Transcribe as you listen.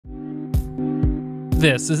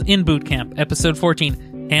This is In Bootcamp, episode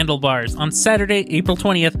 14, Handlebars, on Saturday, April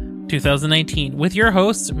 20th, 2019, with your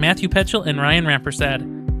hosts, Matthew Petchel and Ryan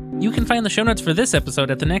Rampersad. You can find the show notes for this episode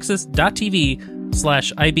at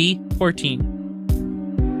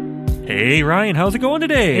thenexus.tv/IB14. Hey, Ryan, how's it going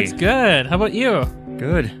today? It's good. How about you?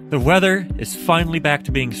 Good. The weather is finally back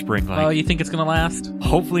to being spring-like. Oh, you think it's going to last?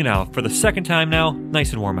 Hopefully now. For the second time now,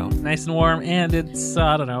 nice and warm out. Nice and warm, and it's,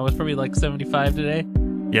 I don't know, it was probably like 75 today.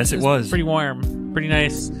 Yes, it was. Pretty warm. Pretty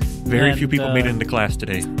nice. Very few people made it into class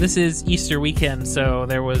today. This is Easter weekend, so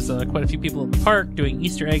there was quite a few people in the park doing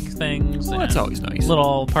Easter egg things. Well, that's always nice.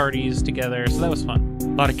 Little parties together, so that was fun. A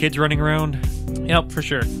lot of kids running around. Yep, for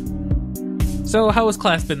sure. So how has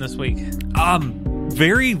class been this week?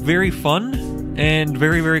 Very, very fun and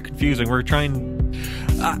very, very confusing. We're trying...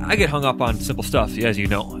 I get hung up on simple stuff, as you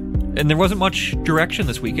know. And there wasn't much direction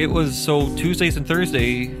this week. It was, so Tuesdays and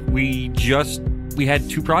Thursday, we had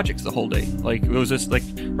two projects the whole day. Like, it was just like,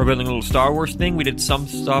 we're building a little Star Wars thing. We did some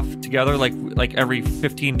stuff together, like every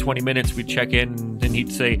 15, 20 minutes we'd check in, and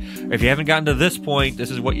he'd say, if you haven't gotten to this point,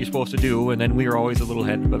 this is what you're supposed to do. And then we were always a little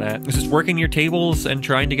ahead for that. It was just working your tables and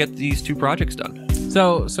trying to get these two projects done.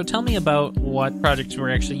 So tell me about what projects you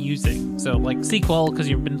were actually using. So, like SQL, because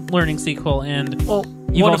you've been learning SQL, and well,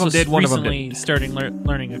 you've one also of them did, one of them recently didn't. starting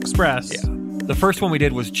learning Express. Yeah. The first one we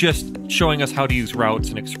did was just showing us how to use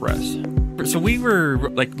routes in Express. So we were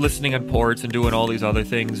like listening on ports and doing all these other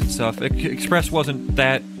things and stuff. Express wasn't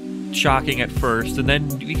that shocking at first, and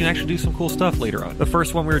then you can actually do some cool stuff later on. The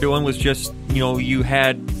first one we were doing was just, you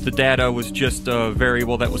had the data was just a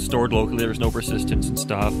variable that was stored locally. There was no persistence and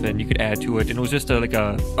stuff, and you could add to it. And it was just like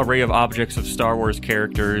a array of objects of Star Wars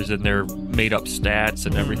characters and their made-up stats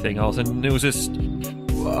and everything else. And it was just,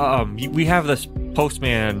 we have this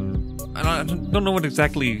Postman. I don't know what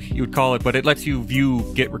exactly you would call it, but it lets you view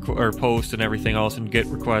get or post and everything else, and get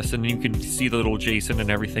requests, and you can see the little JSON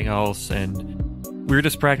and everything else. And we're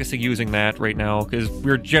just practicing using that right now because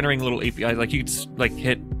we're generating little APIs. Like, you could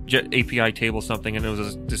hit API table something, and it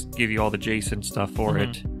was just give you all the JSON stuff for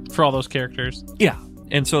it for all those characters. Yeah.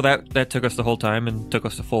 And so that took us the whole time and took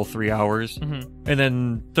us a full 3 hours. And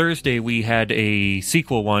then Thursday we had a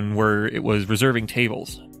SQL one where it was reserving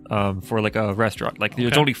tables. For like a restaurant. Like,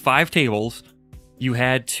 there's only 5 tables. You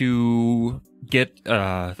had to get,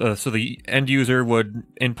 so the end user would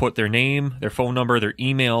input their name, their phone number, their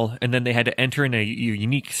email, and then they had to enter in a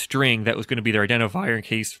unique string that was going to be their identifier in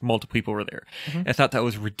case multiple people were there. I thought that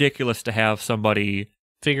was ridiculous to have somebody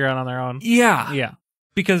figure out on their own. Yeah. Yeah.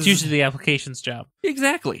 Because it's usually the application's job.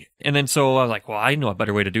 Exactly. And then so I was like, well, I know a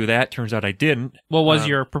better way to do that. Turns out I didn't. What was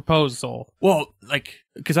your proposal? Well,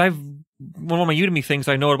 because one of my Udemy things,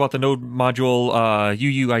 I know about the node module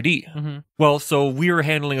UUID. Well, so we were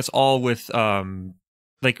handling this all with our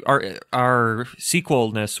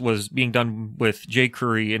SQL-ness was being done with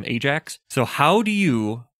jQuery and Ajax. So how do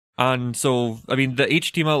you the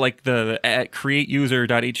HTML, like the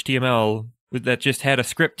createuser.html that just had a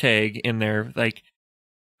script tag in there,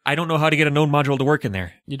 I don't know how to get a node module to work in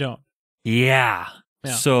there. You don't. Yeah.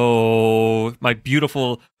 So my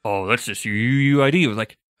beautiful, that's just UUID. Was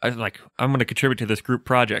I'm going to contribute to this group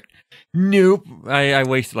project. Nope. I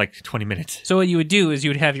wasted 20 minutes. So what you would do is you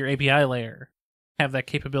would have your API layer have that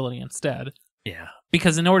capability instead. Yeah.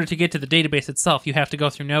 Because in order to get to the database itself, you have to go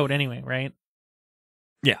through Node anyway, right?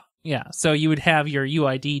 Yeah. Yeah. So you would have your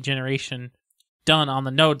UID generation done on the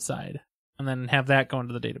Node side and then have that go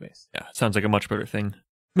into the database. Yeah. Sounds like a much better thing.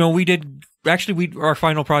 No, we did. Actually, our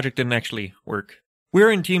final project didn't actually work. We were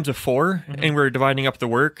in teams of 4, and we were dividing up the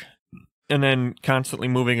work, and then constantly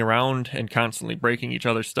moving around and constantly breaking each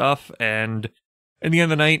other's stuff. And at the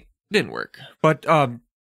end of the night, it didn't work. But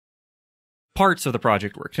parts of the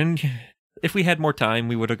project worked. And if we had more time,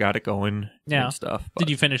 we would have got it going and stuff. But did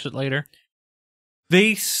you finish it later?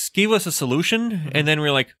 They gave us a solution, and then we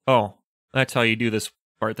were like, oh, that's how you do this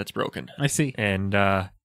part that's broken. I see. And yeah.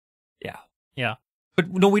 Yeah. But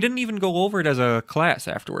no, we didn't even go over it as a class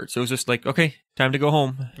afterwards. So it was just like, okay, time to go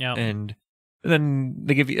home. Yeah. And then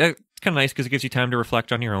they give you, it's kind of nice because it gives you time to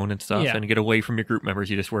reflect on your own and stuff and get away from your group members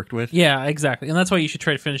you just worked with. Yeah, exactly. And that's why you should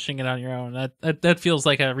try finishing it on your own. That feels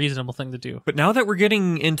like a reasonable thing to do. But now that we're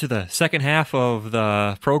getting into the second half of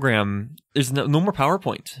the program, there's no more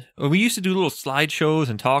PowerPoint. We used to do little slideshows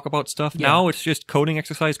and talk about stuff. Yeah. Now it's just coding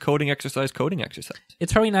exercise, coding exercise, coding exercise.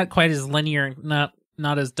 It's probably not quite as linear,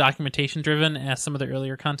 not as documentation driven as some of the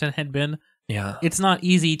earlier content had been. Yeah. It's not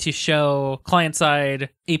easy to show client side,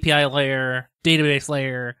 API layer, database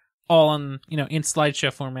layer, all in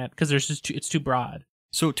slideshow format because it's too broad.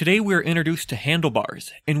 So today we're introduced to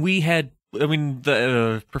Handlebars, and we had I mean,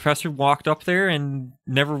 the professor walked up there and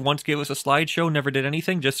never once gave us a slideshow, never did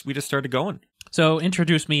anything. We just started going. So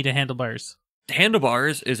introduce me to Handlebars.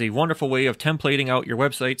 Handlebars is a wonderful way of templating out your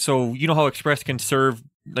website. So you know how Express can serve,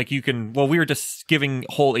 like we were just giving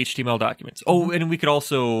whole HTML documents. Oh, and we could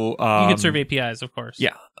also... you could serve APIs, of course.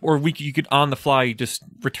 Yeah. Or you could on the fly just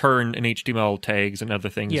return an HTML tags and other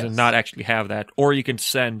things and not actually have that. Or you can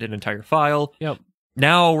send an entire file. Yep.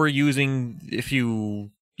 Now we're using, if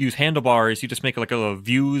you use Handlebars, you just make like a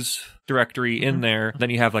views directory in there. Then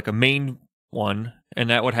you have like a main one, and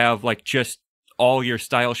that would have like just all your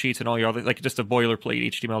style sheets and all your other, like just a boilerplate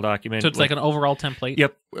HTML document. So it's like an overall template.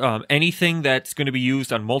 Yep. Anything that's going to be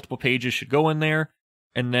used on multiple pages should go in there.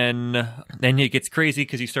 And then it gets crazy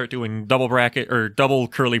because you start doing double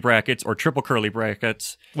curly brackets or triple curly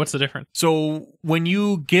brackets. What's the difference? So when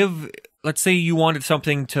you give, let's say you wanted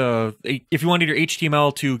something if you wanted your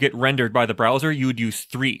HTML to get rendered by the browser, you would use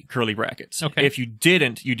 3 curly brackets. Okay. If you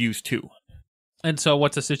didn't, you'd use 2. And so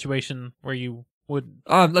what's a situation where you would...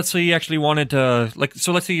 let's say you actually wanted to,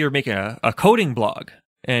 let's say you're making a coding blog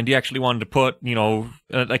and you actually wanted to put,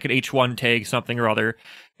 like an H1 tag, something or other,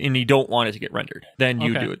 and you don't want it to get rendered. Then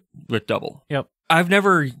you do it with double. Yep.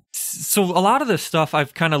 So a lot of this stuff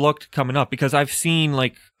I've kind of looked coming up because I've seen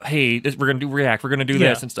like, hey, we're going to do React, we're going to do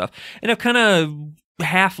this and stuff. And I've kind of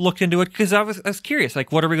half looked into it because I was curious,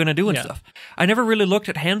 like, what are we going to do and stuff? I never really looked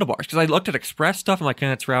at Handlebars because I looked at Express stuff. I'm like,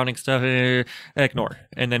 it's routing stuff, ignore.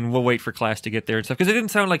 And then we'll wait for class to get there and stuff because it didn't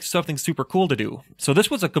sound like something super cool to do. So this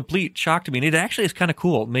was a complete shock to me. And it actually is kind of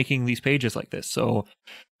cool making these pages like this. So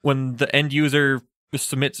when the end user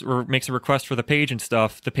submits or makes a request for the page and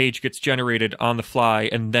stuff, the page gets generated on the fly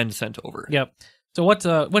and then sent over. Yep. So what's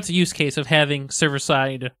a use case of having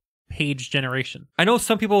server-side page generation? I know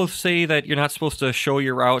some people say that you're not supposed to show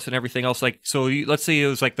your routes and everything else. Like, so let's say it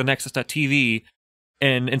was like the nexus.tv,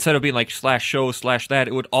 and instead of being like /show/that,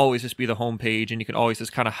 it would always just be the home page, and you can always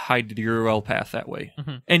just kind of hide the URL path that way.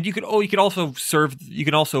 And you could also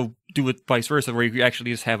do it vice versa, where you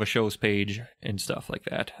actually just have a shows page and stuff like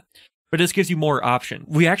that. But this gives you more option.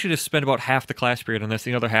 We actually just spent about half the class period on this.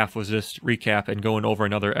 The other half was just recap and going over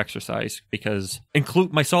another exercise because,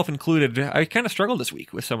 myself included, I kind of struggled this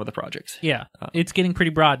week with some of the projects. Yeah, it's getting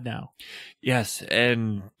pretty broad now. Yes,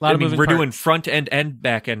 and we're doing front end and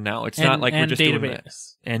back end now. It's not like we're just doing that.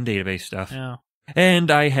 And database stuff. Yeah.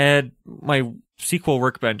 And I had my SQL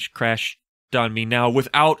workbench crashed on me now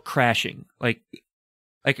without crashing. Like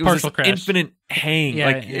it was this infinite hang.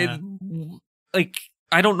 Yeah,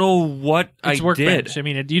 I don't know what it's I workbench. did. I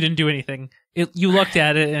mean, you didn't do anything. You looked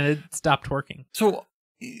at it and it stopped working. So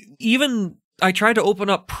even I tried to open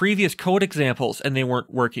up previous code examples and they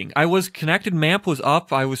weren't working. I was connected, MAMP was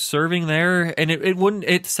up, I was serving there, and it wouldn't.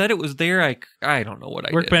 It said it was there. I don't know what I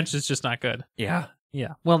did. Workbench is just not good. Yeah.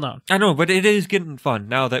 Yeah. Well known. I know, but it is getting fun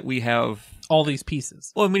now that we have all these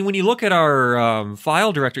pieces. Well, I mean, when you look at our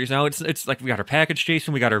file directories now, it's like we got our package JSON,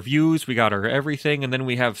 we got our views, we got our everything, and then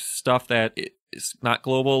we have stuff that is not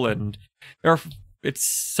global, and it's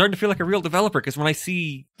starting to feel like a real developer because when I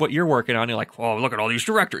see what you're working on, you're like, "Oh, look at all these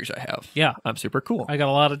directories I have." Yeah, I'm super cool. I got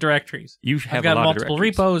a lot of directories. I've got multiple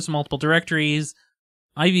repos, multiple directories.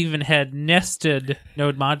 I've even had nested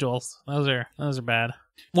node modules. Those are bad.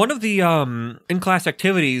 One of the in-class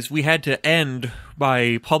activities we had to end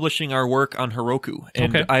by publishing our work on Heroku,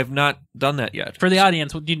 and I've not done that yet. For the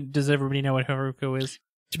audience, does everybody know what Heroku is?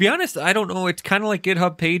 To be honest, I don't know. It's kind of like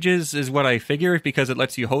GitHub Pages is what I figure because it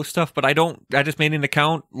lets you host stuff, but I just made an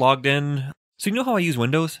account, logged in. So you know how I use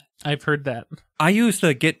Windows? I've heard that. I use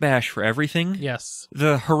the Git Bash for everything. Yes.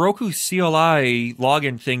 The Heroku CLI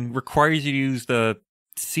login thing requires you to use the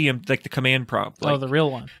the command prompt. The real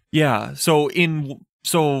one. Yeah. So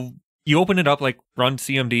you open it up, like run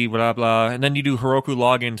CMD, blah, blah, and then you do Heroku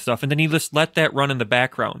login stuff, and then you just let that run in the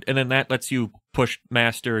background, and then that lets you push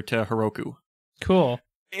master to Heroku. Cool.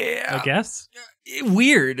 Yeah. I guess.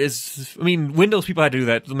 Weird. Windows people had to do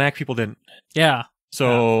that. The Mac people didn't. Yeah.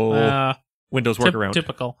 So Windows workaround.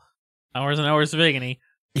 Typical. Hours and hours of agony.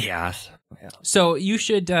 Yes. Yeah. So you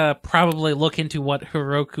should probably look into what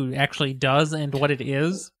Heroku actually does and what it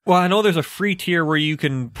is. Well, I know there's a free tier where you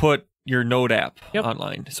can put your Node app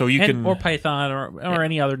online. So you can... Or Python or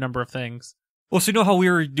any other number of things. Well, so you know how we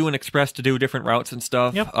were doing Express to do different routes and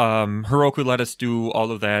stuff? Yep. Heroku let us do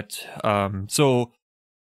all of that. So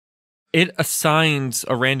it assigns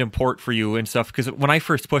a random port for you and stuff. Because when I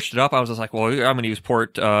first pushed it up, I was just like, well, I'm going to use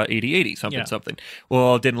port 8080, something.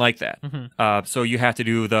 Well, it didn't like that. Mm-hmm. So you have to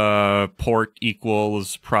do the port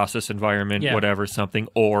equals process environment, whatever, something,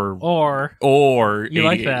 or you 8080.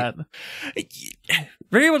 like that.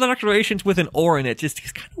 variable declarations with an or in it just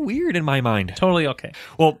is kind of weird in my mind. Totally okay.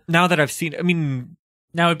 Well, now that I've seen, I mean,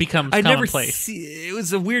 now it becomes commonplace. It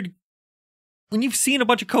was a weird. When you've seen a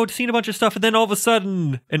bunch of code, seen a bunch of stuff, and then all of a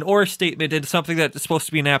sudden an or statement into something that's supposed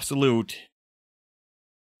to be an absolute.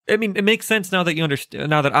 I mean, it makes sense now that you understand.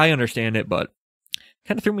 Now that I understand it, but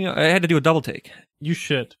kind of threw me. I had to do a double take. You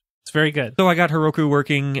should. It's very good. So I got Heroku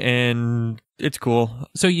working, and it's cool.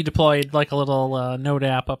 So you deployed like a little Node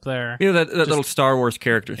app up there. Yeah, that little Star Wars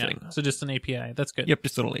character thing. So just an API. That's good. Yep,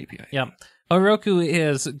 just a little API. Yep. Heroku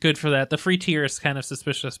is good for that. The free tier is kind of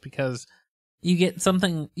suspicious because you get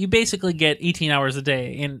something. You basically get 18 hours a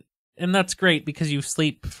day, and that's great because you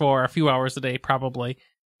sleep for a few hours a day probably,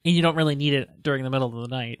 and you don't really need it during the middle of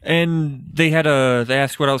the night. And they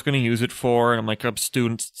asked what I was going to use it for, and I'm like, I'm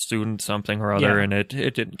student something or other, and it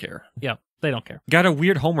didn't care. Yeah, they don't care. Got a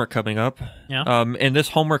weird homework coming up. Yeah. And this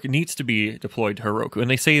homework needs to be deployed to Heroku,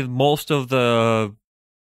 and they say most of the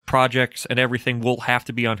projects and everything will have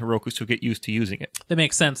to be on Heroku, so get used to using it. That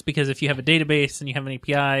makes sense because if you have a database and you have an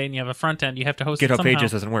API and you have a front end, you have to host it GitHub somehow.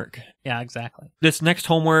 Pages doesn't work. Yeah, exactly. This next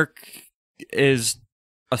homework is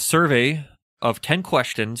a survey of 10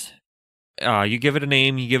 questions. You give it a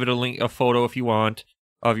name, you give it a link, a photo if you want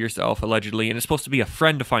of yourself, allegedly, and it's supposed to be a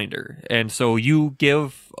friend finder. And so you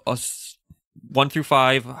give us 1 through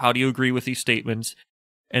 5. How do you agree with these statements?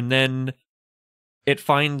 And then it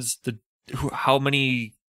finds how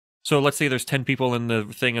many. So let's say there's 10 people in the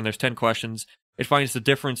thing, and there's 10 questions. It finds the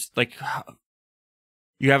difference, like.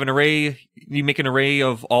 You have an array, you make an array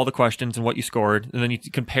of all the questions and what you scored, and then you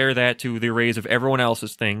compare that to the arrays of everyone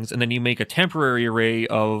else's things, and then you make a temporary array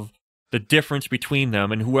of the difference between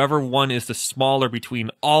them, and whoever one is the smaller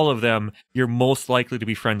between all of them, you're most likely to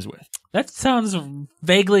be friends with. That sounds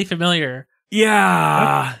vaguely familiar.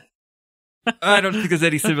 Yeah! I don't think there's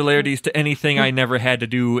any similarities to anything I never had to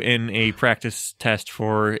do in a practice test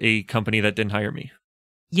for a company that didn't hire me.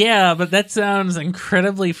 Yeah, but that sounds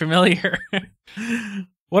incredibly familiar.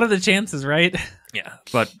 What are the chances, right? Yeah,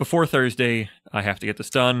 but before Thursday, I have to get this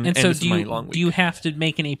done, and so this is my long week. Do you have to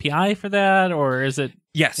make an API for that, or is it?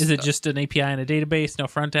 Yes. Is it just an API and a database, no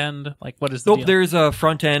front end? Like, what is the deal? There's a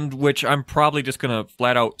front end, which I'm probably just going to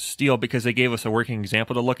flat out steal because they gave us a working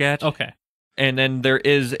example to look at. Okay. And then there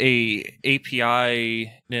is a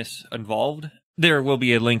API-ness involved. There will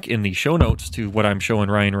be a link in the show notes to what I'm showing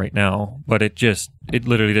Ryan right now, but it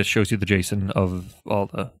literally just shows you the JSON of all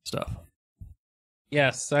the stuff.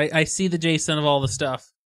 Yes, I see the JSON of all the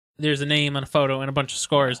stuff. There's a name and a photo and a bunch of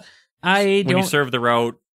scores. When you serve the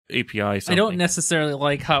route API, something. I don't necessarily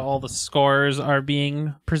like how all the scores are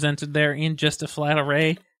being presented there in just a flat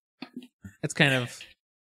array. It's kind of...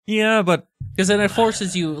 Yeah, but... Because then it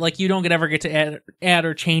forces you, like, you don't ever get to add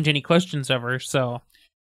or change any questions ever, so...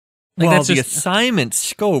 Like, well, the assignment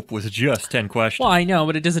scope was just 10 questions. Well, I know,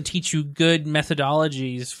 but it doesn't teach you good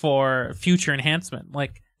methodologies for future enhancement.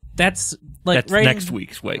 Like, that's next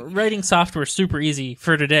week's way. Writing software is super easy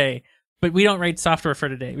for today, but we don't write software for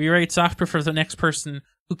today. We write software for the next person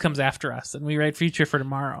who comes after us, and we write future for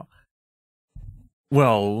tomorrow.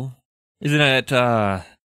 Well, isn't that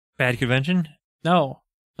bad convention? No,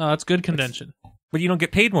 it's good convention. But you don't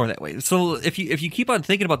get paid more that way. So if you keep on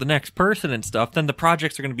thinking about the next person and stuff, then the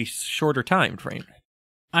projects are going to be shorter time frame.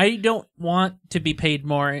 I don't want to be paid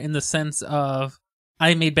more in the sense of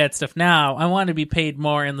I made bad stuff now. I want to be paid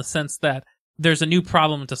more in the sense that there's a new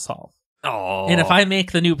problem to solve. Oh. And if I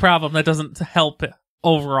make the new problem, that doesn't help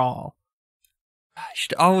overall.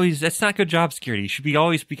 That's not good job security. You should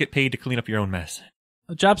always get paid to clean up your own mess.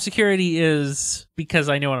 Job security is because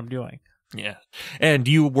I know what I'm doing. Yeah. And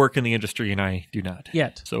you work in the industry and I do not.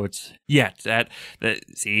 Yet. So it's yet.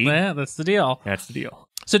 See? Yeah, that's the deal. That's the deal.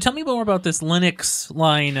 So tell me more about this Linux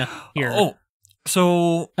line here. Oh,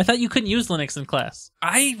 so... I thought you couldn't use Linux in class.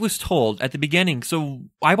 I was told at the beginning, so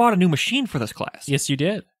I bought a new machine for this class. Yes, you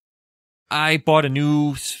did. I bought a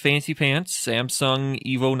new fancy pants Samsung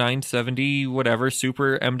Evo 970, whatever,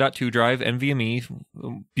 super M.2 drive, NVMe,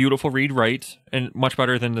 beautiful read-write, and much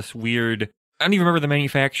better than this weird... I don't even remember the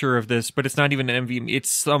manufacturer of this, but it's not even an NVMe.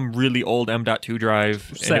 It's some really old M.2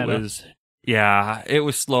 drive. Sad, and it was... Yeah, it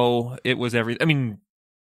was slow. It was everything. I mean...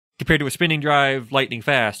 Compared to a spinning drive, lightning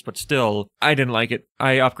fast, but still, I didn't like it.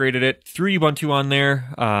 I upgraded it, threw Ubuntu on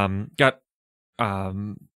there, got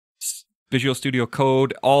Visual Studio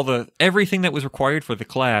Code, everything that was required for the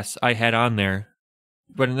class I had on there.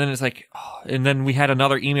 But then it's like, and then we had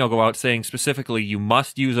another email go out saying specifically, you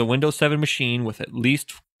must use a Windows 7 machine with at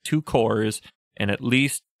least 2 cores and at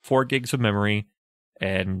least 4 gigs of memory.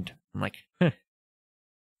 And I'm like,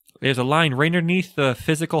 There's a line right underneath the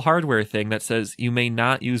physical hardware thing that says you may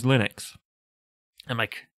not use Linux. I'm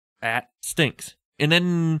like, that stinks. And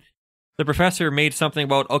then the professor made something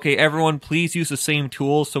about, okay, everyone please use the same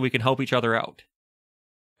tools so we can help each other out.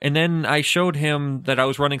 And then I showed him that I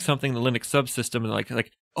was running something in the Linux subsystem, and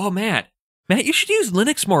like, oh, Matt, you should use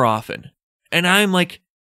Linux more often. And I'm like,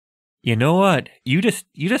 you know what? You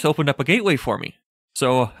just opened up a gateway for me.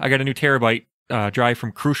 So I got a new terabyte drive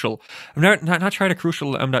from Crucial. I've not tried a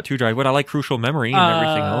Crucial M.2 drive, but I like Crucial memory and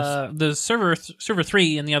everything else. The server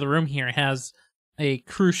 3 in the other room here has a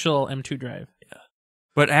Crucial M2 drive. Yeah.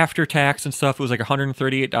 But after tax and stuff, it was like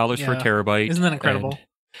 $138 for a terabyte. Isn't that incredible?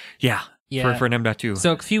 Yeah. For an M.2.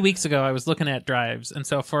 So a few weeks ago, I was looking at drives, and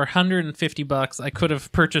so for $150, I could have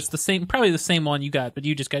purchased probably the same one you got, but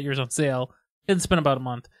you just got yours on sale. It's been about a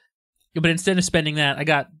month. But instead of spending that, I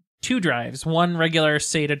got 2 drives, one regular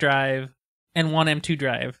SATA drive and one M2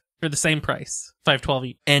 drive for the same price, $512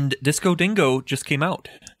 each. And Disco Dingo just came out.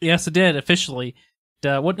 Yes, it did, officially.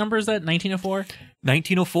 What number is that, 1904?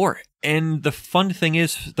 1904. And the fun thing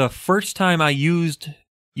is, the first time I used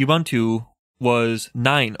Ubuntu was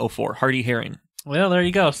 904, Hardy Herring. Well, there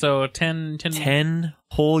you go. So 10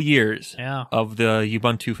 whole years yeah. of the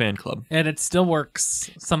Ubuntu fan club. And it still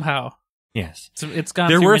works somehow. Yes. It's gone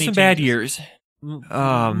There through were many some changes. bad years.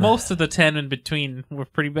 Most of the 10 in between were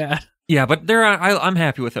pretty bad. Yeah, but I'm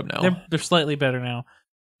happy with them now. They're slightly better now.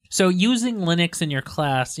 So using Linux in your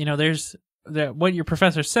class, there's what your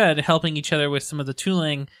professor said, helping each other with some of the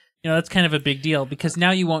tooling, that's kind of a big deal, because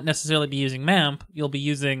now you won't necessarily be using MAMP. You'll be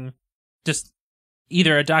using just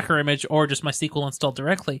either a Docker image or just MySQL installed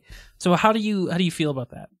directly. So how do you feel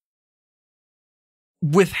about that?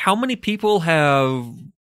 With how many people have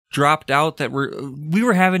dropped out that we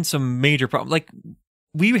were having some major problems. Like,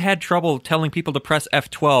 we had trouble telling people to press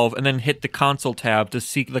F12 and then hit the console tab to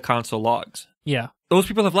see the console logs. Yeah. Those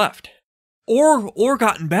people have left. Or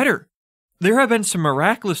gotten better. There have been some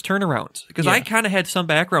miraculous turnarounds, because I kind of had some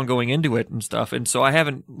background going into it and stuff, and so I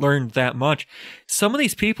haven't learned that much. Some of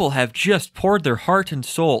these people have just poured their heart and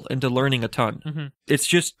soul into learning a ton. Mm-hmm. It's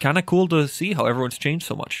just kind of cool to see how everyone's changed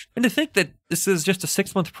so much. And to think that this is just a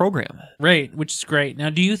 6-month program. Right, which is great. Now,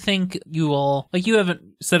 do you think you will, you haven't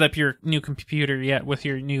set up your new computer yet with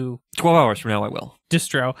your new 12 hours from now I will.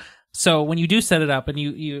 Distro. So when you do set it up and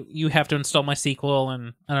you have to install MySQL,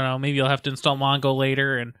 and I don't know, maybe you'll have to install Mongo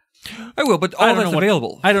later, and I will, but all that's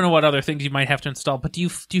available. I don't know what other things you might have to install, but do you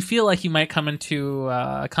feel like you might come into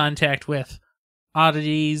contact with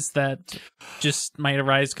oddities that just might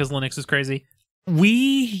arise because Linux is crazy?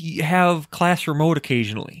 We have class remote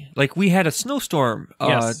occasionally. Like, we had a snowstorm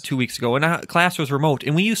 2 weeks ago, and our class was remote,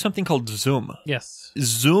 and we use something called Zoom. Yes.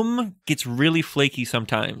 Zoom gets really flaky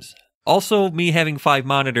sometimes. Also, me having 5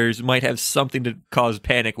 monitors might have something to cause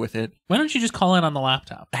panic with it. Why don't you just call in on the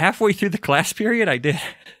laptop? Halfway through the class period, I did.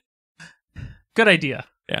 Good idea.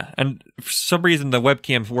 Yeah, and for some reason the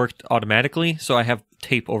webcam worked automatically, so I have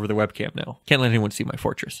tape over the webcam now. Can't let anyone see my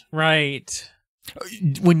fortress. Right.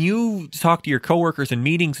 When you talk to your coworkers in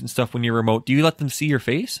meetings and stuff when you're remote, do you let them see your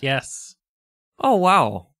face? Yes. Oh,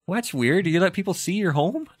 wow. Well, that's weird. Do you let people see your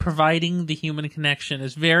home? Providing the human connection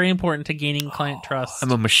is very important to gaining client trust.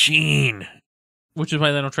 I'm a machine. Which is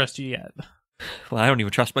why they don't trust you yet. Well, I don't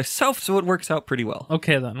even trust myself, so it works out pretty well.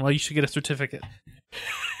 Okay, then. Well, you should get a certificate.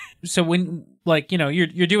 So when,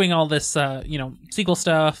 you're doing all this, SQL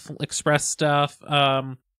stuff, Express stuff,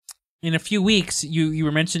 in a few weeks, you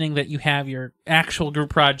were mentioning that you have your actual group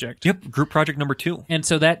project. Yep, group project number 2. And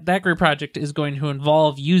so that group project is going to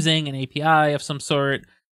involve using an API of some sort,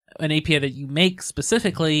 an API that you make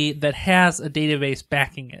specifically that has a database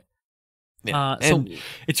backing it. Yeah, and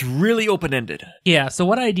it's really open-ended. Yeah, so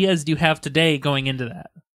what ideas do you have today going into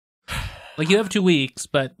that? You have 2 weeks,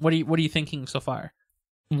 but what are you thinking so far?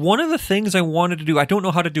 One of the things I wanted to do, I don't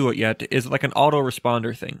know how to do it yet, is like an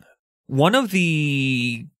autoresponder thing. One of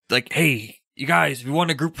the, hey, you guys, if you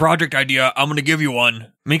want a group project idea, I'm going to give you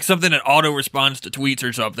one. Make something that auto-responds to tweets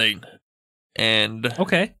or something. And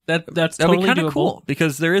okay, that's that'd totally be kind of doable. Cool,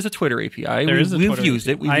 because there is a Twitter API. We've used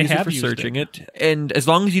it. We've used it for searching it. And as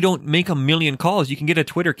long as you don't make a million calls, you can get a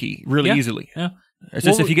Twitter key really easily. Yeah. It's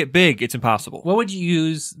just if you get big, it's impossible. What would you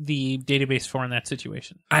use the database for in that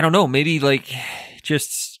situation? I don't know. Maybe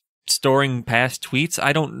just storing past tweets.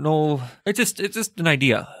 I don't know. It's just an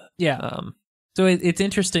idea. Yeah. So it's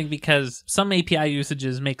interesting because some API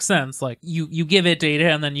usages make sense. Like you give it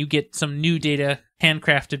data and then you get some new data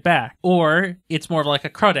handcrafted back. Or it's more of like a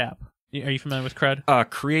CRUD app. Are you familiar with CRUD?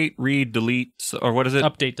 Create, read, delete, or what is it?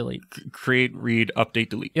 Update, delete. Create, read, update,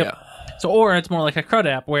 delete. Yep. Yeah. So, or it's more like a CRUD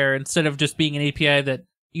app where instead of just being an API that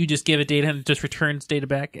you just give it data and it just returns data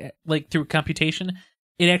back through computation,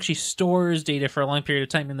 it actually stores data for a long period of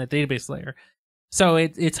time in the database layer. So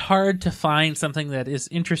it's hard to find something that is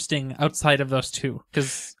interesting outside of those two,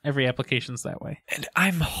 because every application's that way. And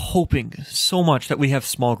I'm hoping so much that we have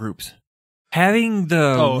small groups. Having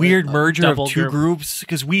the weird merger of two groups,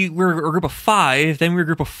 because we were a group of 5, then we were a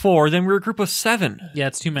group of 4, then we were a group of 7. Yeah,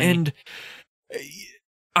 it's too many. And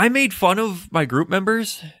I made fun of my group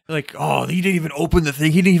members, like, oh, he didn't even open the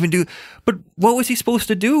thing, he didn't even do. But what was he supposed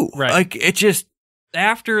to do? Right. Like, it just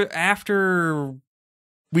after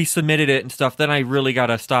we submitted it and stuff, then I really got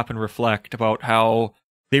to stop and reflect about how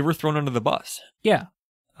they were thrown under the bus. Yeah.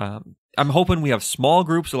 I'm hoping we have small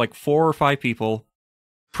groups of like 4 or 5 people,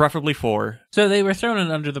 preferably 4. So they were thrown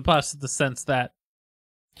under the bus in the sense that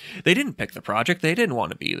they didn't pick the project. They didn't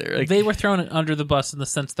want to be there. Like, they were thrown under the bus in the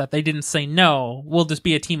sense that they didn't say, no, we'll just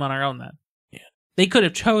be a team on our own then. Yeah. They could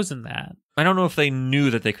have chosen that. I don't know if they knew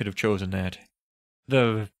that they could have chosen that.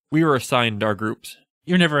 We were assigned our groups.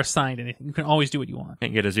 You're never assigned anything. You can always do what you want.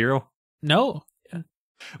 Can't get a 0? No. Yeah.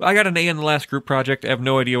 I got an A in the last group project. I have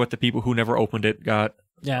no idea what the people who never opened it got.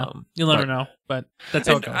 Yeah, you'll never know, but that's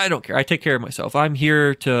how it goes. I don't care. I take care of myself. I'm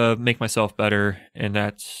here to make myself better, and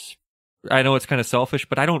I know it's kind of selfish,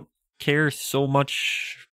 but I don't care so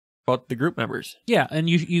much about the group members. Yeah, and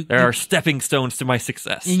you are stepping stones to my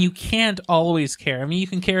success. And you can't always care. I mean, you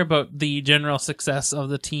can care about the general success of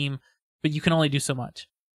the team, but you can only do so much.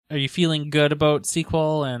 Are you feeling good about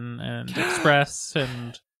SQL and Express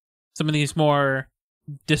and some of these more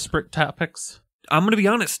disparate topics? I'm going to be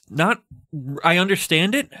honest. I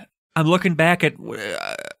understand it. I'm looking back at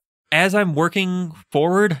as I'm working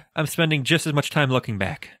forward. I'm spending just as much time looking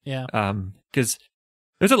back. Yeah. Because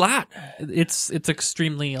there's a lot. It's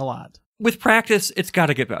extremely a lot. With practice, it's got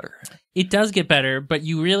to get better. It does get better, but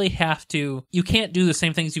you really have to. You can't do the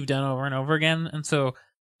same things you've done over and over again. And so,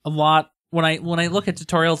 a lot when I look at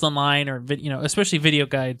tutorials online or especially video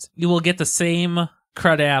guides, you will get the same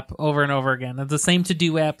CRUD app over and over again. The same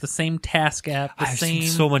to-do app, the same task app, I've seen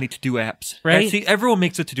so many to-do apps. Right? Everyone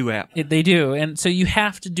makes a to-do app. They do. And so you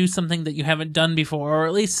have to do something that you haven't done before, or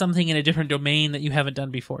at least something in a different domain that you haven't done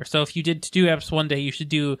before. So if you did to-do apps one day, you should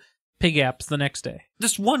do pig apps the next day.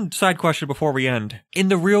 Just one side question before we end. In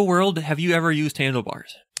the real world, have you ever used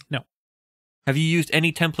Handlebars? No. Have you used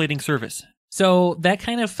any templating service? So that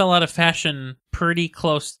kind of fell out of fashion pretty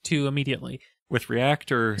close to immediately. With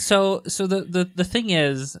React or... So the thing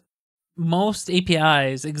is, most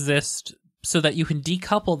APIs exist so that you can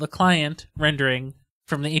decouple the client rendering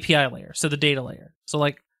from the API layer, so the data layer. So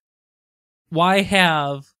like, why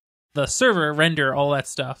have the server render all that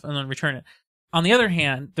stuff and then return it? On the other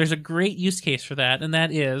hand, there's a great use case for that, and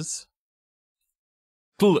that is...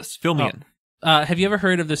 Clueless. Fill me in. Have you ever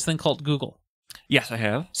heard of this thing called Google? Yes, I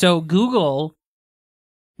have. So Google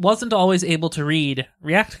wasn't always able to read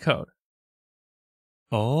React code.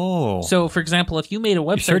 Oh. So, for example, if you made a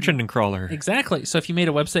website... Search engine crawler. Exactly. So if you made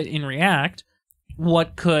a website in React,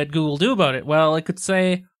 what could Google do about it? Well, it could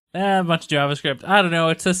say, a bunch of JavaScript. I don't know.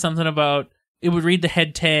 It says something about... It would read the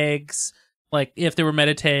head tags, like if there were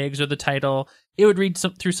meta tags or the title. It would read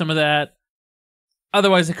through some of that.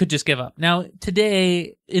 Otherwise, it could just give up. Now,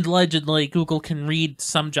 today, allegedly, Google can read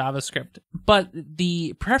some JavaScript, but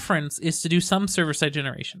the preference is to do some server-side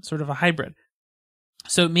generation, sort of a hybrid.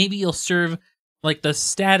 So maybe you'll serve... like the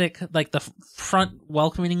static, like the front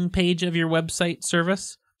welcoming page of your website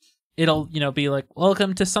service, it'll, be like,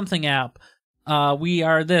 welcome to something app. We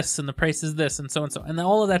are this, and the price is this, and so and so. And then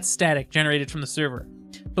all of that's static, generated from the server.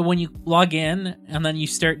 But when you log in, and then you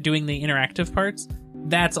start doing the interactive parts,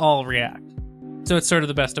 that's all React. So it's sort of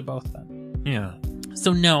the best of both then. Yeah.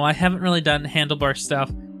 So no, I haven't really done handlebar stuff.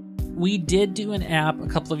 We did do an app a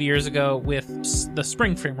couple of years ago with the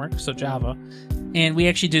Spring framework, so Java. And we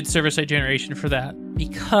actually did server-side generation for that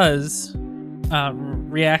because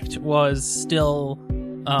React was still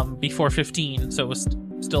before 15, so it was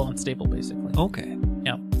still unstable, basically. Okay.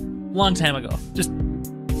 Yeah. Long time ago.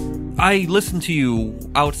 I listen to you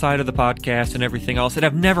outside of the podcast and everything else, and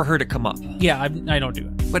I've never heard it come up. Yeah, I don't do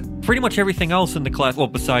it. But pretty much everything else in the class, well,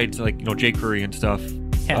 besides jQuery and stuff,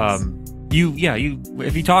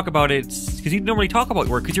 if you talk about it, it's because you normally talk about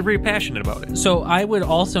work because you're very passionate about it. So I would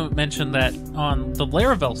also mention that on the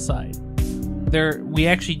Laravel side, we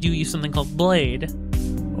actually do use something called Blade.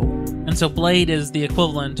 Oh. And so Blade is the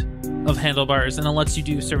equivalent of Handlebars, and it lets you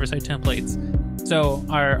do server-side templates. So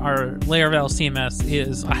our Laravel CMS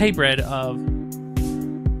is a hybrid of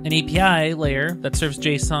an API layer that serves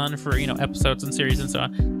JSON for episodes and series and so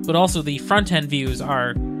on, but also the front-end views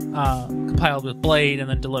are compiled with Blade and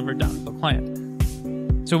then delivered down to the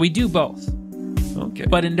client. So we do both. Okay.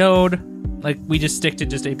 But in Node, we just stick to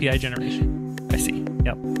just API generation. I see.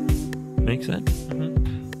 Yep. Makes sense.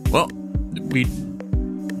 Mm-hmm. Well,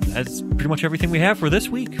 that's pretty much everything we have for this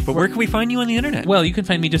week. But where can we find you on the internet? Well, you can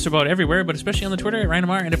find me just about everywhere, but especially on the Twitter at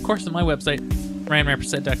RyanMar, and of course on my website,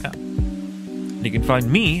 ryanrampersad.com. And you can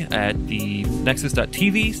find me at the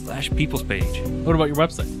nexus.tv/peoples page. What about your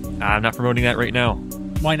website? I'm not promoting that right now.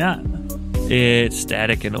 Why not? It's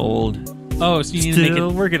static and old. Oh, so you need Still to make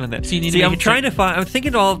it... working on that. So you need See, to I'm make it trying to find... I'm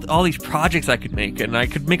thinking all these projects I could make, and I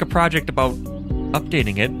could make a project about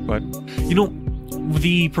updating it, but, you know,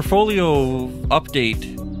 the portfolio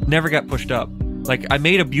update never got pushed up. Like, I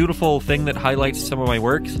made a beautiful thing that highlights some of my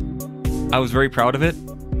works. I was very proud of it.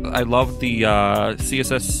 I loved the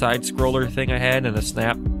CSS side scroller thing I had and the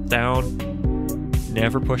snap down.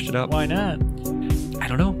 Never pushed it up. Why not? I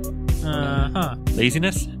don't know.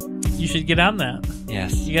 Laziness? You should get on that.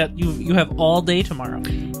 Yes. You have all day tomorrow.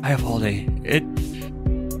 I have all day.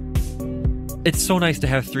 It's so nice to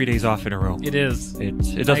have 3 days off in a row. It is.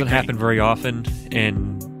 It doesn't happen very often,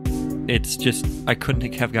 and it's just I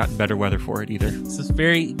couldn't have gotten better weather for it either. This is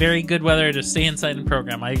very, very good weather to stay inside and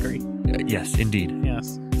program. I agree. Yes, indeed.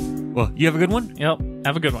 Yes. Well, you have a good one? Yep.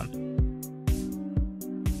 Have a good one.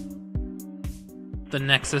 The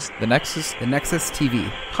Nexus The Nexus TV.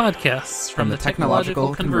 podcasts from the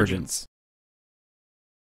Technological Convergence.